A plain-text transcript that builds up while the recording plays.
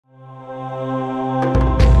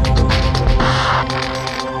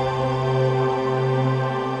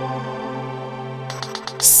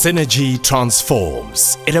Synergy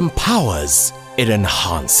transforms, it empowers, it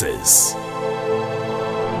enhances.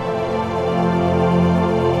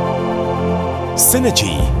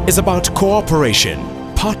 Synergy is about cooperation,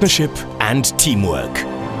 partnership and teamwork.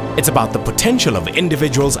 It's about the potential of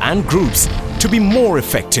individuals and groups to be more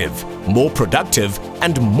effective, more productive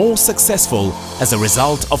and more successful as a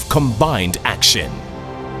result of combined action.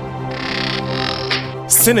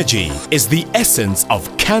 Synergy is the essence of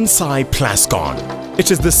Kansai Plascon. It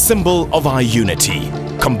is the symbol of our unity,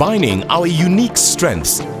 combining our unique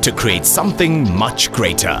strengths to create something much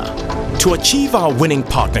greater. To achieve our winning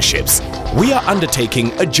partnerships, we are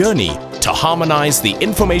undertaking a journey to harmonize the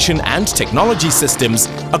information and technology systems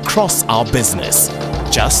across our business.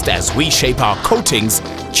 Just as we shape our coatings,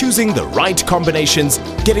 choosing the right combinations,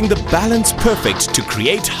 getting the balance perfect to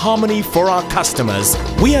create harmony for our customers,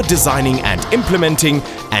 we are designing and implementing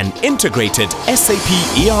an integrated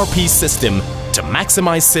SAP ERP system to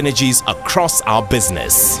maximize synergies across our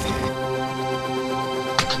business.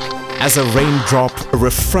 As a raindrop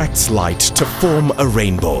refracts light to form a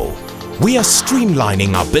rainbow, we are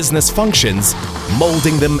streamlining our business functions,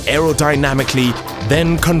 molding them aerodynamically,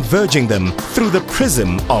 then converging them through the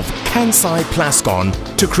prism of Kansai Plascon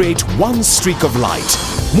to create one streak of light,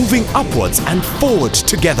 moving upwards and forward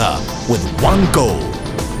together with one goal: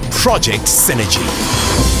 Project Synergy.